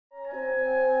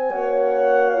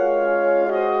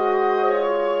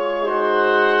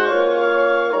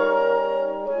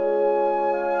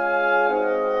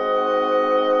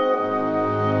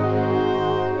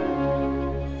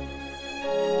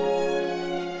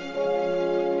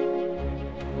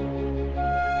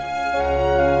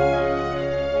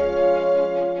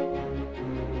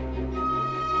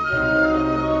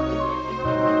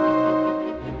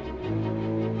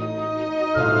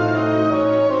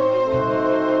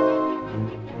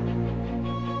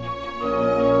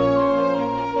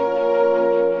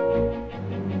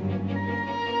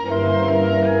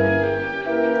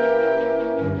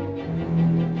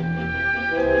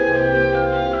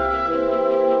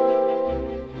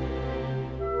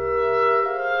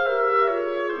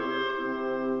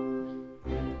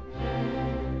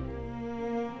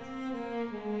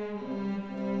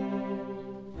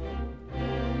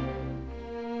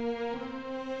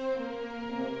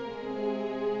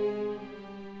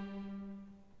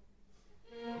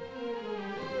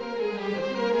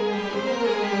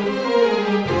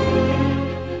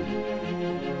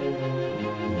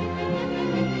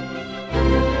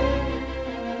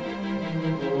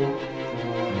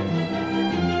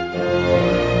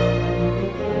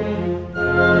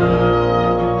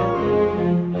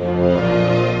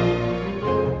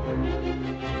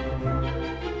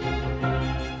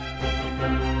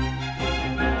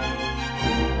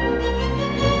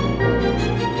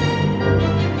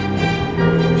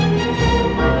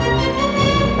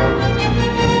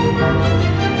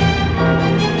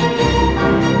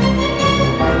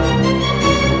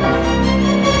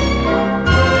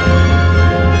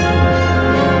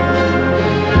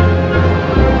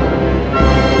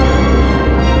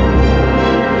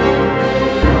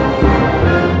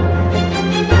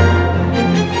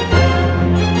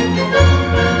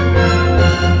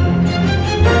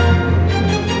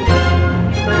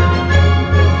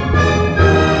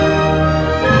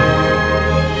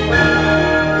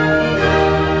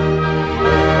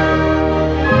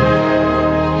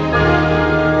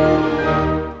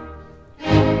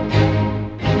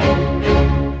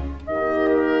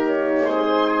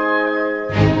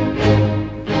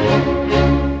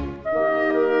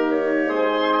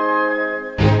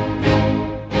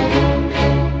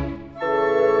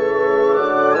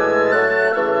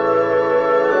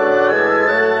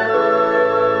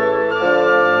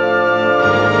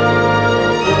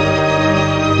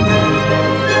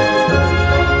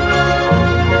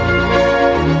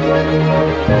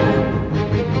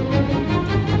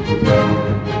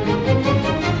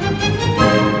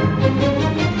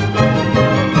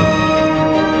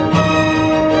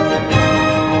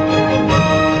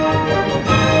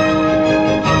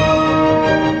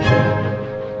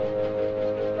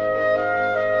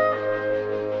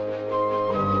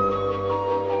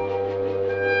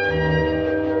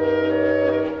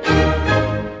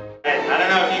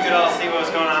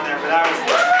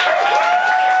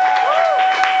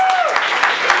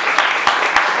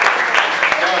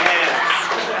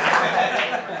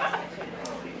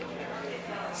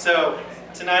So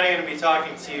tonight I'm going to be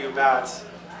talking to you about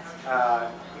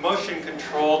motion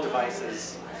control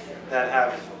devices that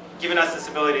have given us this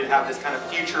ability to have this kind of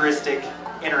futuristic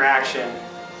interaction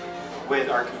with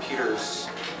our computers.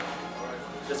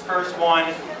 This first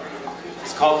one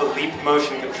is called the Leap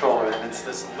Motion Controller, and it's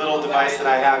this little device that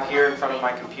I have here in front of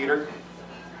my computer.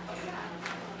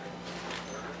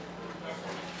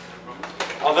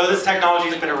 Although this technology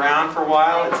has been around for a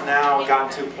while, it's now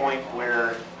gotten to a point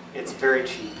where it's very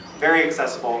cheap, very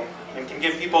accessible, and can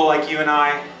give people like you and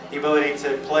I the ability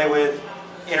to play with,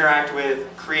 interact with,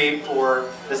 create for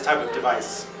this type of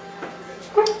device.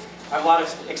 I have a lot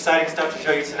of exciting stuff to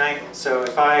show you tonight, so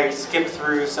if I skip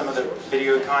through some of the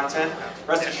video content,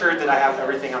 rest assured that I have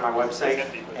everything on my website,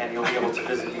 and you'll be able to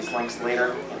visit these links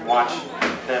later and watch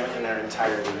them in their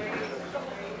entirety.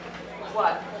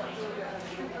 What?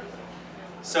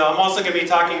 So I'm also going to be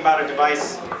talking about a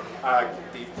device that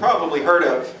you've probably heard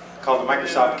of called the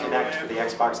Microsoft Kinect for the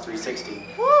Xbox 360.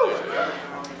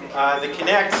 The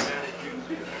Kinect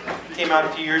came out a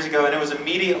few years ago, and it was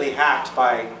immediately hacked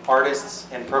by artists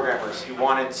and programmers who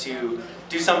wanted to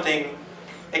do something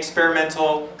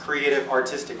experimental, creative,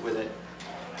 artistic with it.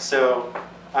 So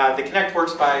the Kinect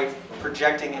works by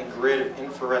projecting a grid of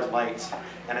infrared light,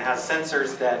 and it has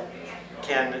sensors that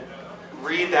can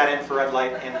read that infrared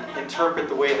light and interpret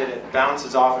the way that it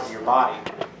bounces off of your body.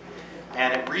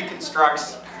 And it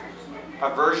reconstructs a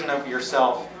version of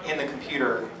yourself in the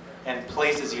computer and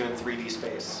places you in 3D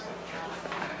space.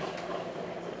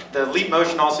 The Leap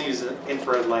Motion also uses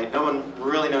infrared light. No one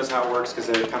really knows how it works because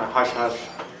they're kind of hush-hush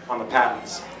on the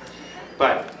patents.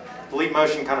 But the Leap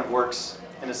Motion kind of works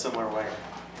in a similar way.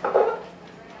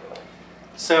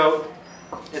 So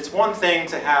it's one thing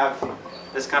to have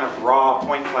this kind of raw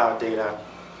point cloud data.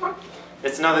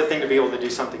 It's another thing to be able to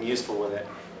do something useful with it.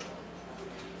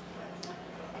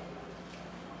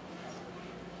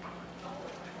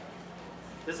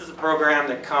 This is a program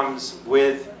that comes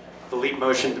with the Leap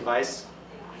Motion device,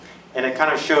 and it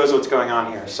kind of shows what's going on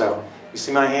here. So you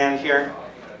see my hand here?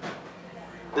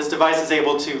 This device is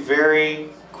able to very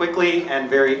quickly and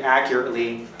very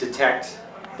accurately detect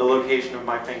the location of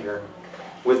my finger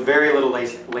with very little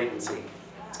latency.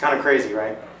 It's kind of crazy,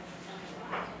 right?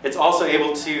 It's also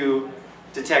able to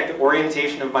detect the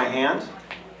orientation of my hand,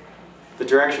 the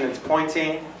direction it's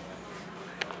pointing,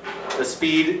 the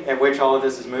speed at which all of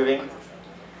this is moving.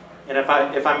 And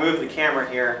if I move the camera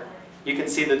here, you can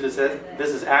see that this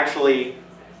is actually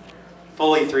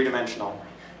fully three-dimensional.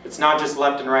 It's not just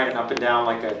left and right and up and down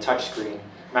like a touch screen.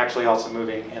 I'm actually also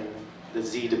moving in the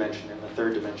Z dimension, in the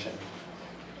third dimension.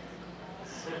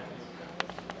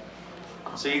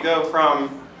 So you go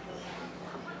from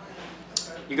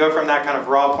that kind of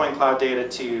raw point cloud data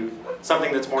to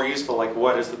something that's more useful, like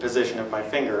what is the position of my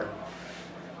finger.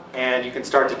 And you can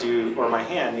start to do, or my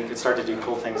hand, you can start to do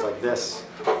cool things like this.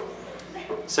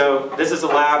 So this is a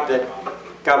lab that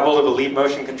got hold of a Leap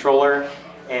Motion controller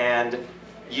and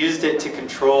used it to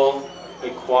control a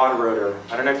quad rotor.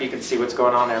 I don't know if you can see what's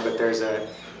going on there, but there's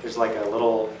like a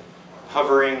little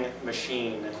hovering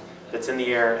machine that's in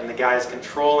the air, and the guy is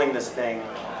controlling this thing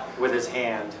with his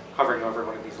hand, hovering over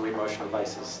one of these Leap Motion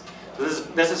devices. So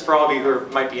this is for all of you who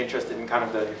might be interested in kind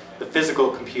of the physical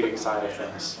computing side of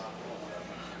things.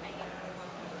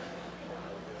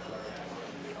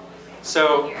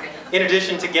 So in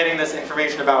addition to getting this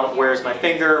information about where's my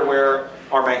finger, where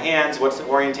are my hands, what's the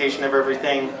orientation of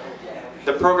everything,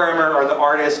 the programmer or the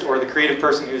artist or the creative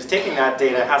person who's taking that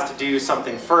data has to do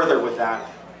something further with that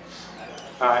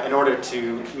in order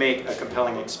to make a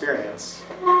compelling experience.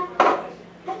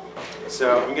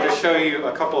 So I'm going to show you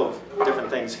a couple of different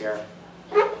things here.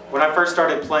 When I first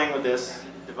started playing with this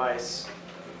device,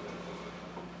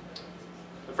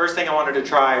 the first thing I wanted to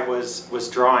try was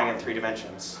drawing in 3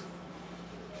 dimensions.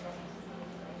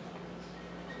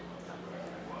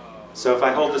 So if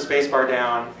I hold the spacebar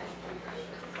down,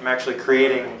 I'm actually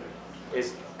creating a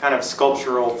kind of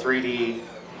sculptural 3D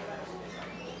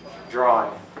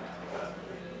drawing.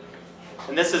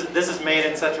 And this is made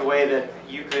in such a way that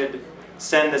you could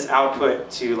send this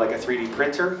output to like a 3D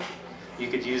printer. You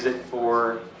could use it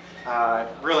for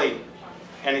really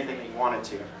anything that you wanted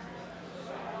to.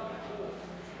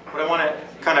 What I want to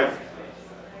kind of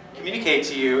communicate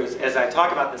to you as I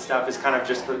talk about this stuff is kind of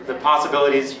just the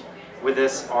possibilities with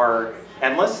this are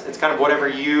endless. It's kind of whatever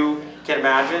you can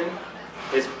imagine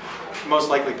is most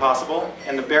likely possible,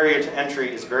 and the barrier to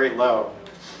entry is very low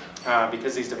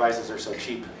because these devices are so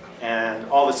cheap. And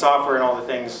all the software and all the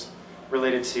things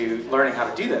related to learning how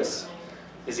to do this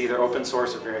is either open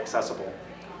source or very accessible.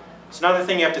 So another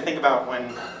thing you have to think about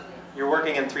when you're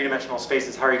working in 3-dimensional space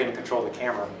is how are you going to control the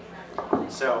camera.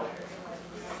 So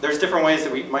there's different ways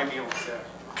that we might be able to,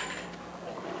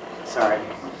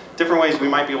 different ways we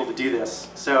might be able to do this.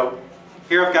 So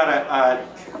here I've got a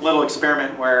little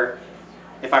experiment where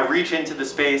if I reach into the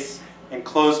space and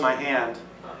close my hand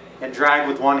and drag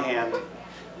with one hand,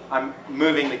 I'm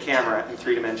moving the camera in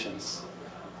 3 dimensions.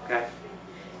 Okay?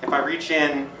 If I reach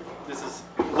in, this is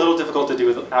a little difficult to do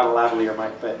without a lavalier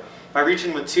mic, but if I reach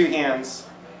in with 2 hands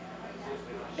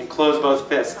and close both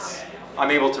fists,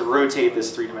 I'm able to rotate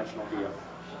this 3-dimensional view.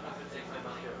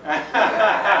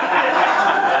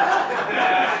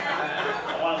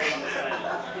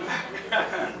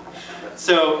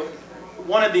 So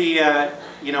one of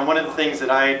the things that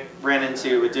I ran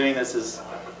into with doing this is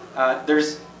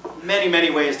there's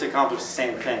many ways to accomplish the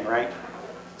same thing, right?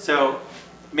 So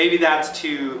maybe that's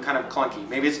too kind of clunky.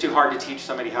 Maybe it's too hard to teach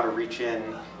somebody how to reach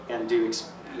in and do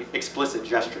explicit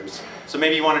gestures. So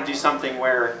maybe you want to do something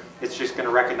where it's just going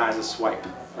to recognize a swipe,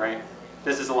 right?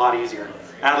 This is a lot easier.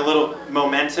 Add a little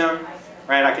momentum,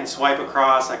 right? I can swipe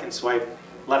across, I can swipe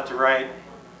left to right,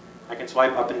 I can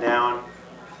swipe up and down.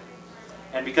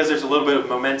 And because there's a little bit of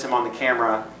momentum on the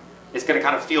camera, it's going to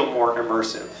kind of feel more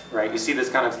immersive, right? You see this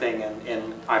kind of thing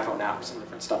in iPhone apps and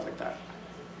different stuff like that.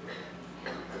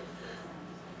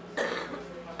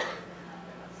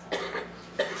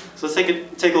 So let's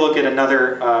take a look at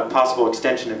another possible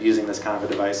extension of using this kind of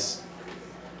a device.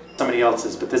 Somebody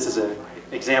else's, but this is an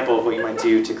example of what you might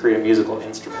do to create a musical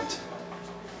instrument.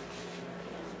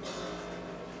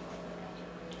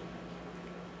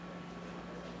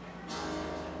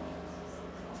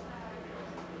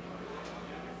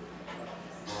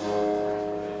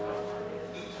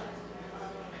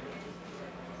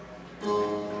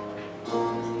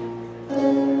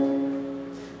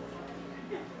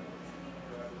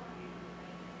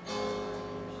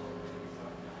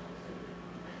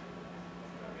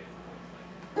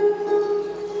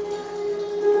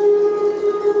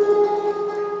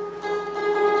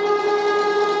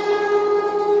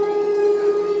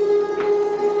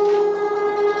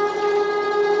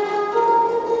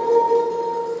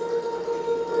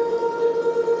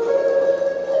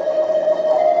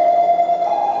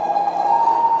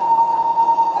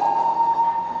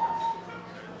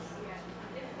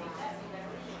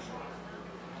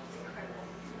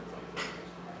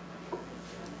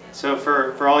 So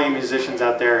for all you musicians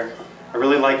out there, I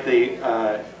really like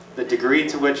the degree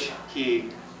to which he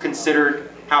considered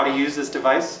how to use this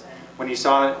device. When you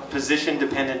saw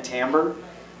position-dependent timbre,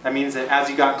 that means that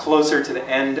as you got closer to the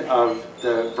end of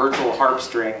the virtual harp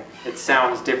string, it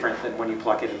sounds different than when you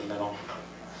pluck it in the middle.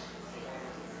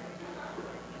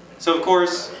 So of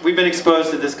course, we've been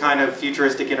exposed to this kind of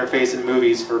futuristic interface in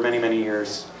movies for many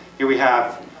years. Here we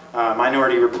have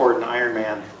Minority Report and Iron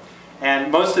Man.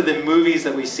 And most of the movies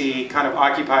that we see kind of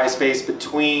occupy a space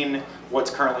between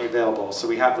what's currently available. So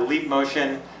we have the leap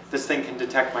motion. This thing can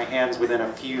detect my hands within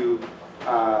a few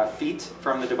feet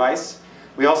from the device.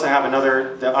 We also have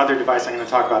the other device I'm going to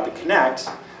talk about, the Kinect,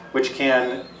 which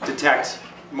can detect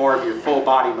more of your full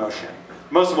body motion.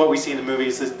 Most of what we see in the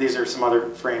movies, these are some other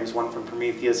frames, one from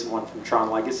Prometheus and one from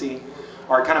Tron Legacy,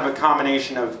 are kind of a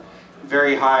combination of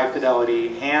very high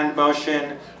fidelity hand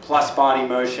motion plus body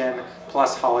motion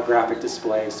plus holographic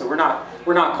display. So we're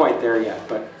not quite there yet,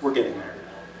 but we're getting there.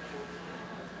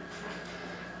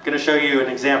 I'm going to show you an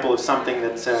example of something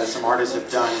that some artists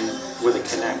have done with a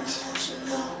Kinect.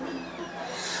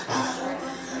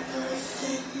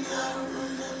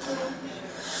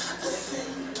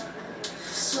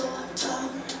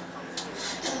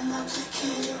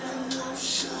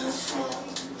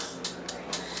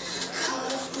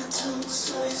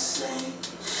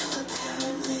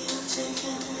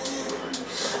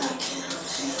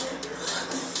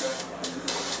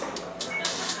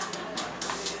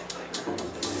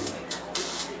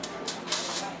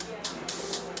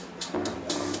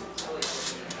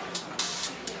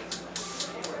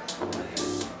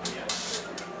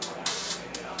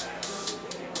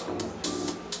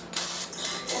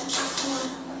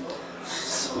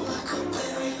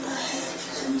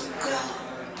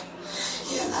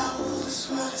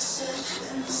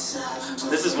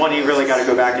 This is one you really got to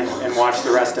go back and watch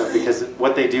the rest of, because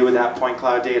what they do with that point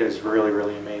cloud data is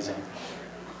really amazing.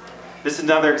 This is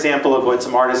another example of what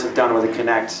some artists have done with a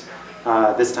Kinect,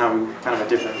 this time kind of a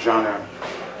different genre.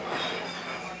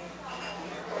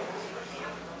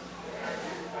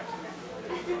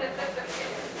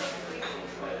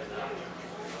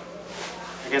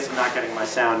 I guess I'm not getting my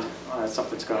sound.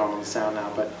 Something's going on with the sound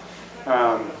now, but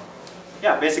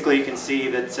yeah, basically you can see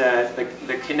that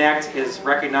the Kinect is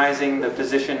recognizing the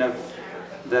position of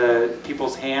the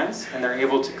people's hands, and they're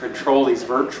able to control these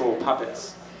virtual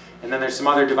puppets. And then there's some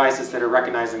other devices that are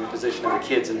recognizing the position of the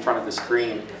kids in front of the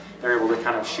screen. They're able to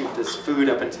kind of shoot this food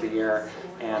up into the air,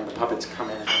 and the puppets come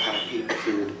in and kind of eat the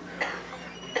food.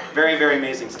 Very, very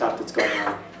amazing stuff that's going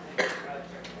on.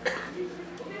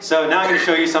 So now I'm going to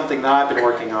show you something that I've been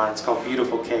working on. It's called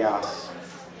Beautiful Chaos.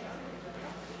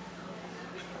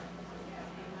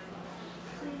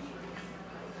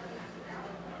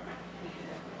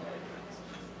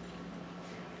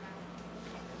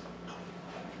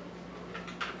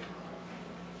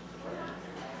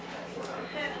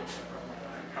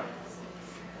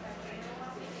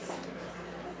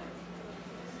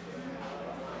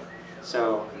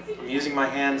 So I'm using my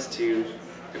hands to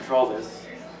control this.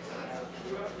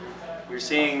 You're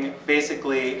seeing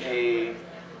basically a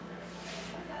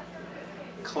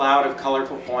cloud of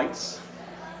colorful points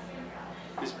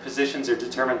whose positions are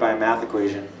determined by a math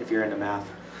equation, if you're into math.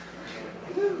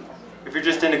 If you're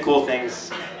just into cool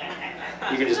things,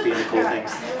 you can just be into cool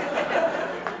things.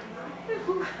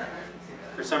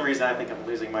 For some reason, I think I'm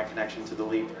losing my connection to the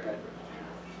leap, but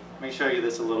let me show you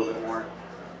this a little bit more.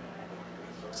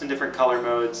 Some different color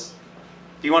modes.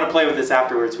 If you want to play with this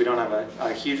afterwards, we don't have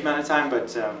a huge amount of time,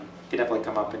 but you can definitely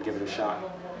come up and give it a shot.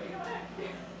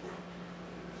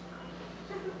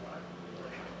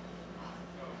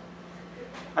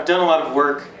 I've done a lot of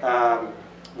work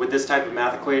with this type of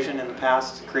math equation in the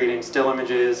past, creating still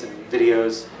images and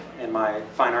videos in my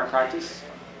fine art practice.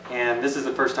 And this is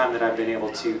the first time that I've been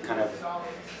able to kind of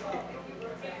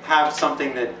have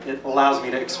something that it allows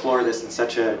me to explore this in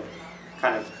such a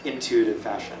kind of intuitive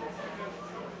fashion.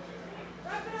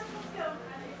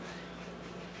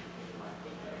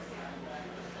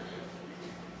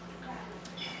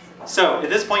 So at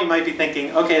this point you might be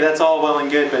thinking, okay, that's all well and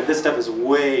good, but this stuff is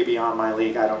way beyond my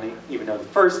league. I don't even know the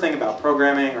first thing about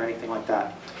programming or anything like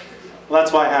that. Well,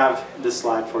 that's why I have this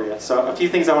slide for you. So a few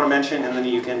things I want to mention, and then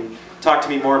you can talk to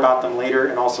me more about them later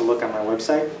and also look on my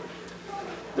website.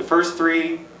 The first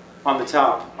three on the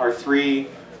top are three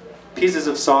pieces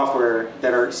of software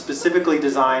that are specifically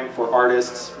designed for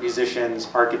artists, musicians,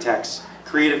 architects,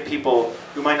 creative people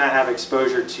who might not have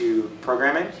exposure to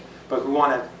programming, but who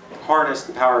want to harness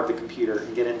the power of the computer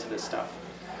and get into this stuff.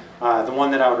 The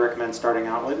one that I would recommend starting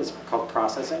out with is called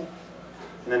Processing,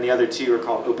 and then the other two are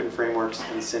called Open Frameworks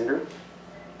and Cinder.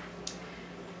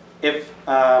 If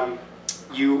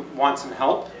you want some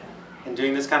help in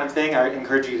doing this kind of thing, I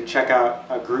encourage you to check out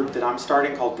a group that I'm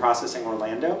starting called Processing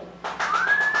Orlando.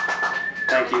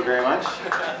 Thank you very much.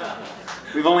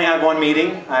 We've only had one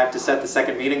meeting. I have to set the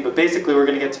second meeting, but basically we're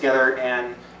going to get together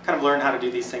and kind of learn how to do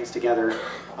these things together.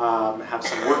 Have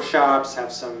some workshops,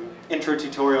 have some intro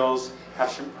tutorials, have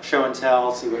some show and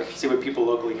tell, see what people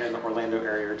locally here in the Orlando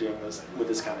area are doing with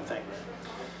this kind of thing.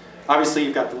 Obviously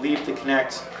you've got the Leap, the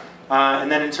Kinect,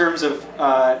 and then in terms of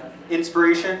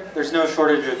inspiration, there's no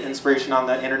shortage of inspiration on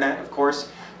the internet, of course,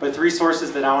 but three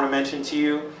sources that I want to mention to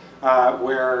you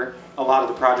where a lot of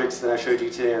the projects that I showed you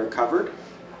today are covered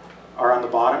are on the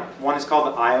bottom. One is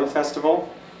called the I.O.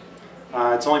 Festival.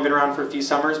 It's only been around for a few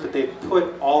summers, but they've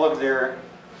put all of their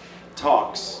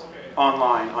talks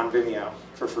online on Vimeo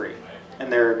for free,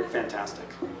 and they're fantastic.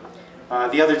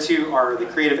 The other two are the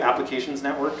Creative Applications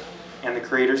Network and the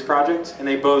Creators Project, and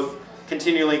they both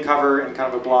continually cover in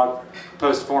kind of a blog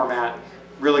post format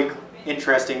really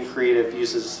interesting creative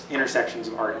uses, intersections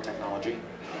of art and technology.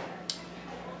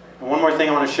 And one more thing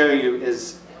I want to show you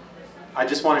is, I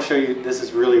just want to show you this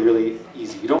is really, really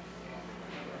easy.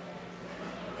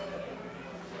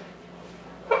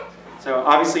 So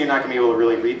obviously you're not going to be able to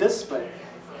really read this, but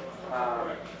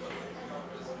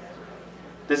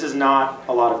this is not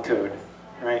a lot of code,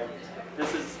 right?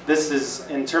 This is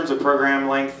in terms of program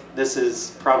length, this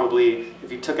is probably,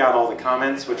 if you took out all the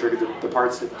comments, which are the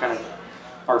parts that kind of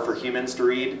are for humans to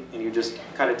read, and you just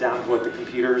cut it down to what the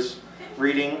computer's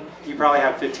reading, you probably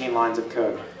have 15 lines of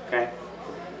code, okay?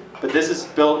 But this is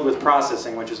built with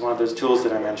processing, which is one of those tools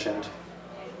that I mentioned.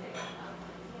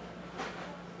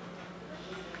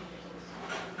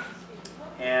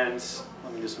 And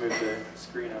let me just move the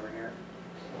screen over here.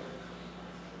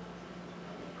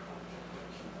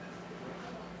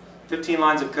 15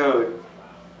 lines of code,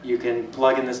 you can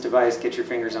plug in this device, get your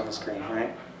fingers on the screen,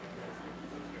 right?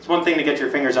 It's one thing to get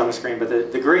your fingers on the screen, but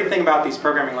the great thing about these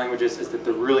programming languages is that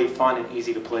they're really fun and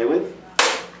easy to play with.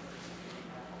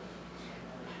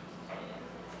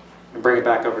 And bring it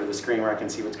back over to the screen where I can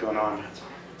see what's going on.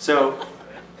 So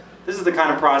this is the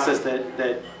kind of process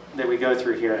that we go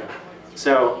through here.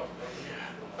 So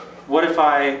what if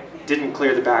I didn't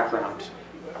clear the background?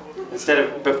 Instead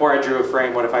of, before I drew a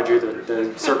frame, what if I drew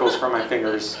the circles from my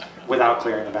fingers without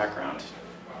clearing the background?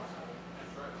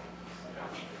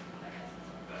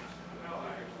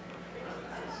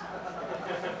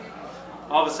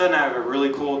 all of a sudden I have a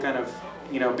really cool kind of,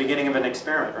 beginning of an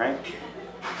experiment, right?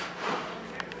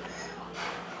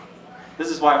 This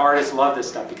is why artists love this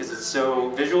stuff, because it's so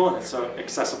visual and it's so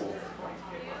accessible.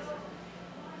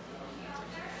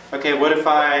 Okay, what if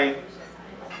I,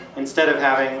 instead of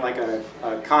having like a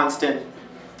constant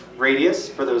radius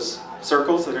for those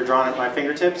circles that are drawn at my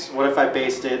fingertips, what if I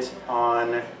based it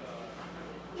on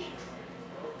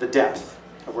the depth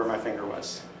of where my finger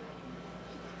was?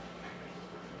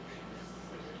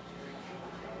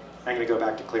 I'm going to go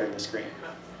back to clearing the screen.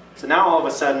 So now all of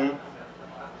a sudden,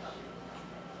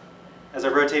 as I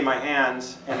rotate my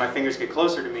hands and my fingers get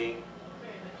closer to me,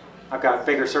 I've got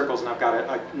bigger circles and I've got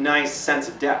a nice sense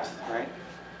of depth, right?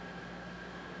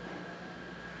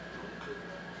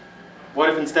 What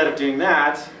if instead of doing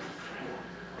that,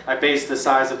 I base the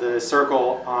size of the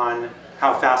circle on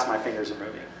how fast my fingers are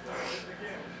moving?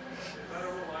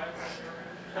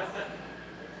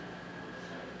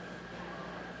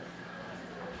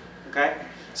 Okay?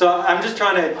 So I'm just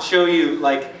trying to show you,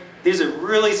 like, these are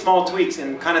really small tweaks,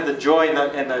 and kind of the joy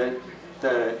and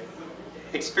the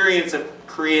experience of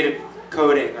creative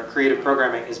coding or creative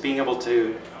programming is being able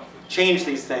to change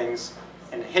these things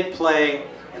and hit play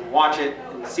and watch it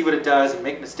and see what it does and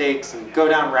make mistakes and go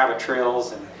down rabbit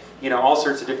trails and all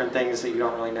sorts of different things that you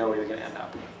don't really know where you're going to end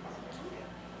up.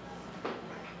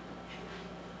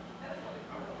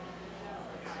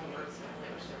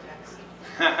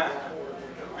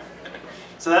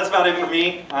 So that's about it for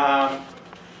me.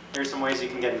 Here's some ways you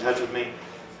can get in touch with me.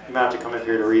 You might have to come up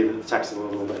here to read it. The text is a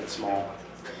little bit small.